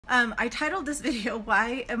I titled this video,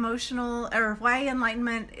 why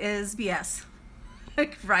enlightenment is BS.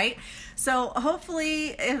 Right? So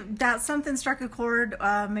hopefully if that something struck a chord.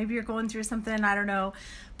 Maybe you're going through something, I don't know.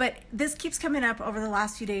 But this keeps coming up over the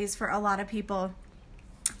last few days for a lot of people.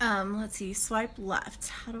 Let's see, swipe left.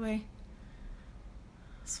 How do I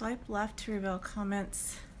swipe left to reveal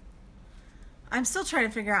comments? I'm still trying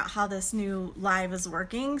to figure out how this new live is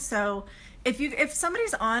working. So if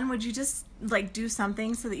somebody's on, would you just like do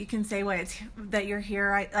something so that you can say that you're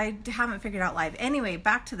here? I haven't figured out live. Anyway,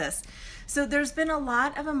 back to this. So there's been a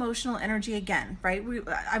lot of emotional energy again, right?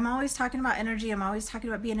 I'm always talking about energy. I'm always talking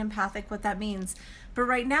about being empathic, what that means. But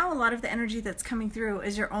right now, a lot of the energy that's coming through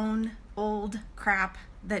is your own old crap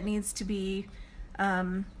that needs to be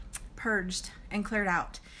purged and cleared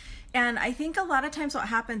out. And I think a lot of times what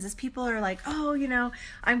happens is people are like, oh,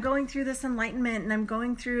 I'm going through this enlightenment and I'm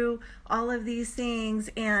going through all of these things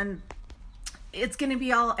and it's going to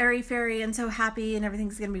be all airy-fairy and so happy and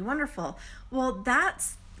everything's going to be wonderful. Well,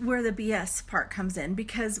 that's where the BS part comes in,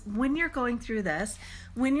 because when you're going through this,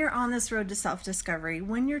 when you're on this road to self-discovery,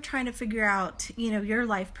 when you're trying to figure out, your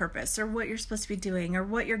life purpose or what you're supposed to be doing or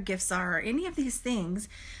what your gifts are, or any of these things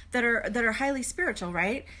that are highly spiritual,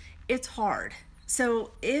 right? It's hard.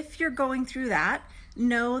 So if you're going through that,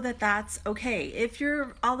 know that that's okay. If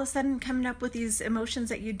you're all of a sudden coming up with these emotions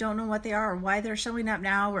that you don't know what they are or why they're showing up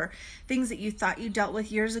now, or things that you thought you dealt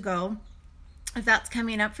with years ago, if that's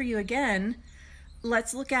coming up for you again,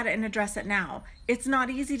 let's look at it and address it now. It's not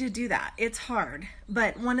easy to do that. It's hard.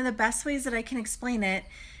 But one of the best ways that I can explain it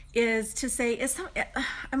is to say,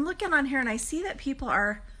 I'm looking on here and I see that people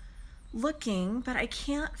are looking, but I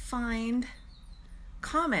can't find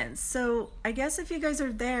comments. So I guess if you guys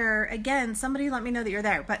are there, again, somebody let me know that you're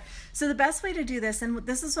there. But so the best way to do this, and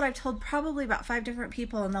this is what I've told probably about 5 different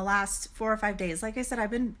people in the last 4 or 5 days. Like I said, I've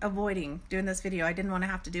been avoiding doing this video. I didn't want to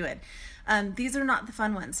have to do it. These are not the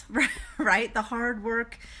fun ones, right? The hard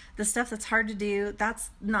work, the stuff that's hard to do, that's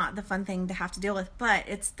not the fun thing to have to deal with, but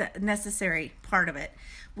it's the necessary part of it.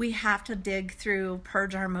 We have to dig through,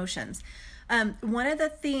 purge our emotions. One of the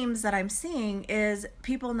themes that I'm seeing is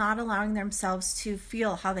people not allowing themselves to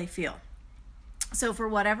feel how they feel. So for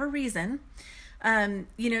whatever reason,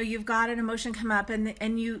 you've got an emotion come up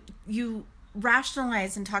and you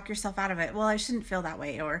rationalize and talk yourself out of it. Well, I shouldn't feel that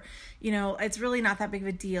way, or, it's really not that big of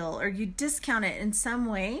a deal, or you discount it in some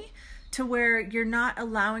way to where you're not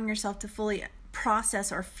allowing yourself to fully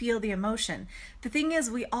process or feel the emotion. The thing is,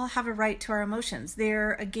 we all have a right to our emotions.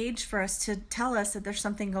 They're a gauge for us to tell us that there's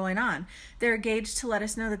something going on. They're a gauge to let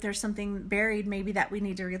us know that there's something buried maybe that we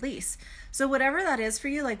need to release. So whatever that is for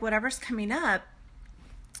you, like whatever's coming up,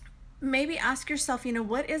 maybe ask yourself,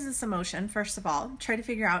 what is this emotion? First of all, try to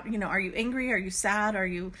figure out, are you angry? Are you sad? Are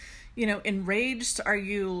you, enraged? Are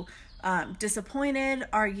you disappointed?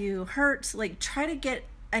 Are you hurt? Like, try to get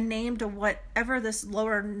a name to whatever this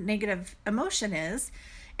lower negative emotion is,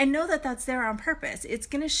 and know that that's there on purpose. It's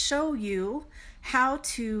going to show you how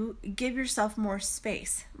to give yourself more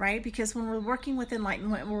space, right? Because when we're working with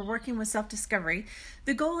enlightenment, we're working with self-discovery,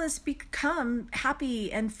 the goal is to become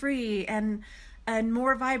happy and free and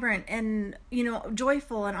more vibrant and,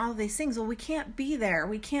 joyful and all of these things. Well, we can't be there.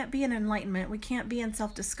 We can't be in enlightenment. We can't be in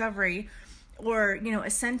self-discovery or,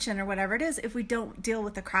 ascension or whatever it is if we don't deal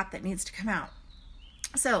with the crap that needs to come out.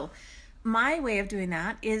 So my way of doing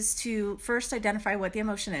that is to first identify what the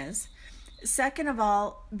emotion is. Second of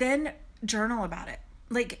all, then journal about it.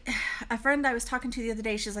 Like a friend I was talking to the other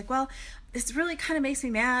day, she's like, well, this really kind of makes me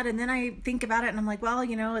mad. And then I think about it and I'm like, well,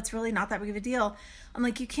 it's really not that big of a deal. I'm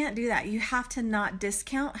like, you can't do that. You have to not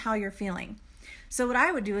discount how you're feeling. So what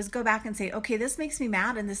I would do is go back and say, okay, this makes me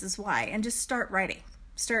mad and this is why, and just start writing.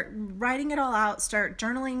 Start writing it all out. Start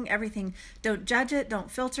journaling everything. Don't judge it.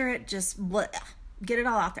 Don't filter it. Just get it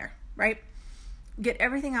all out there, right? Get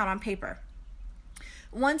everything out on paper.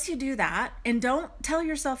 Once you do that, and don't tell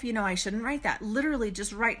yourself, I shouldn't write that. Literally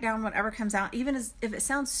just write down whatever comes out. Even if it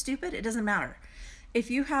sounds stupid, it doesn't matter.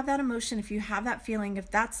 If you have that emotion, if you have that feeling,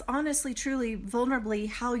 if that's honestly, truly, vulnerably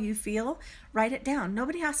how you feel, write it down.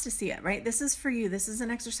 Nobody has to see it, right? This is for you. This is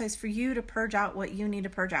an exercise for you to purge out what you need to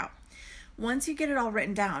purge out. Once you get it all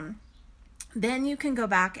written down, then you can go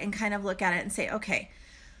back and kind of look at it and say, okay,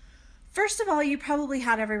 first of all, you probably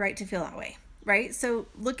had every right to feel that way, right? So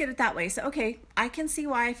look at it that way. So, okay, I can see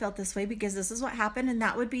why I felt this way because this is what happened, and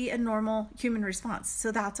that would be a normal human response.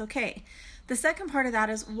 So that's okay. The second part of that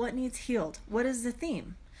is what needs healed. What is the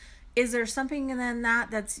theme? Is there something in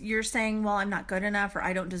that's you're saying, well, I'm not good enough, or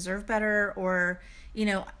I don't deserve better, or,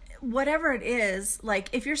 whatever it is. Like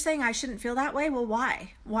if you're saying I shouldn't feel that way, well,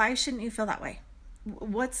 why? Why shouldn't you feel that way?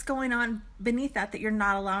 what's going on beneath that you're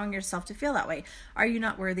not allowing yourself to feel that way? Are you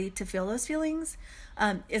not worthy to feel those feelings?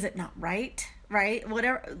 Is it not right?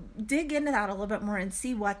 Whatever. Dig into that a little bit more and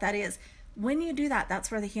see what that is. When you do that, that's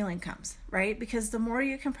where the healing comes, right? Because the more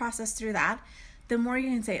you can process through that, the more you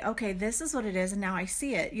can say, okay, this is what it is, and now I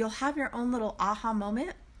see it. You'll have your own little aha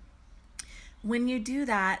moment. When you do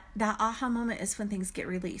that, that aha moment is when things get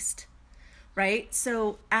released, right?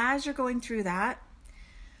 So as you're going through that,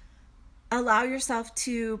 allow yourself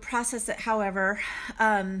to process it. However,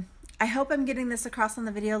 I hope I'm getting this across on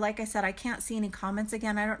the video. Like I said, I can't see any comments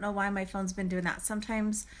again. I don't know why my phone's been doing that.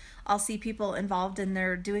 Sometimes I'll see people involved and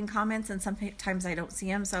they're doing comments, and sometimes I don't see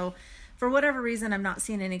them. So for whatever reason, I'm not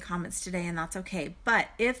seeing any comments today, and that's okay. But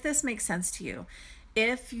if this makes sense to you,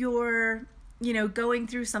 if you're, going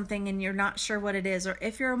through something and you're not sure what it is, or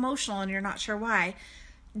if you're emotional and you're not sure why,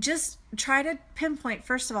 just try to pinpoint,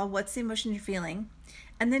 first of all, what's the emotion you're feeling,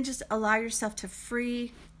 and then just allow yourself to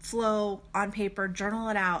free flow on paper, journal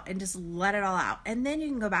it out, and just let it all out. And then you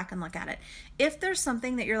can go back and look at it. If there's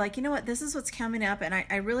something that you're like, you know what, this is what's coming up, and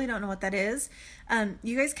I really don't know what that is,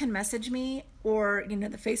 you guys can message me, or, the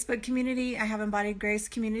Facebook community. I have Embodied Grace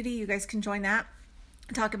community. You guys can join that,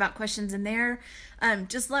 talk about questions in there.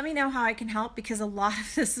 Just let me know how I can help, because a lot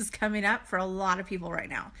of this is coming up for a lot of people right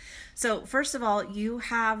now. So first of all, you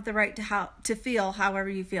have the right to feel however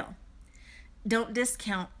you feel. Don't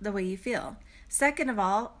discount the way you feel. Second of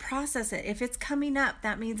all, process it. If it's coming up,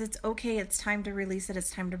 that means it's okay. It's time to release it. It's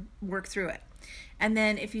time to work through it. And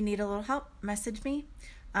then if you need a little help, message me.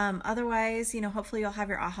 Otherwise, hopefully you'll have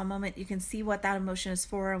your aha moment. You can see what that emotion is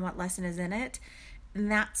for and what lesson is in it. And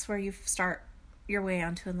that's where you start your way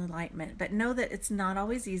onto enlightenment. But know that it's not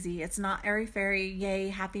always easy. It's not airy-fairy, yay,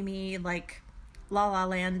 happy me, like la la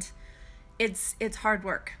land. It's hard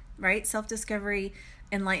work, right? Self-discovery,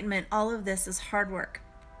 enlightenment, all of this is hard work.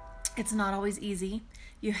 It's not always easy.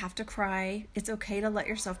 You have to cry. It's okay to let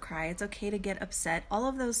yourself cry. It's okay to get upset. All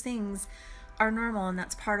of those things are normal, and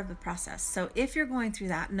that's part of the process. So if you're going through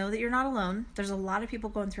that, know that you're not alone. There's a lot of people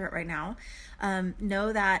going through it right now.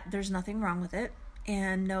 Know that there's nothing wrong with it,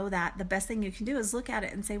 and know that the best thing you can do is look at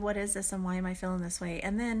it and say, what is this and why am I feeling this way?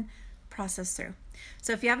 And then process through.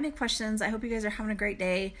 So if you have any questions, I hope you guys are having a great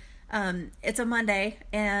day. It's a Monday,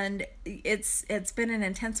 and it's been an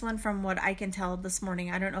intense one from what I can tell this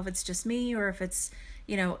morning. I don't know if it's just me or if it's,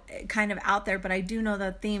 kind of out there, but I do know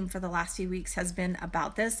the theme for the last few weeks has been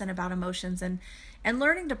about this and about emotions and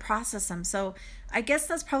learning to process them. So I guess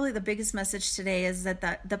that's probably the biggest message today, is that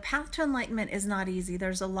the path to enlightenment is not easy.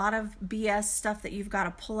 There's a lot of BS stuff that you've got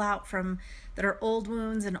to pull out from, that are old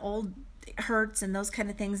wounds and old hurts and those kind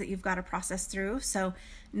of things that you've got to process through. So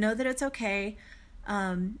know that it's okay.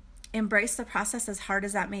 Embrace the process, as hard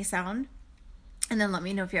as that may sound. And then let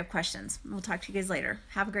me know if you have questions. We'll talk to you guys later.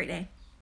 Have a great day.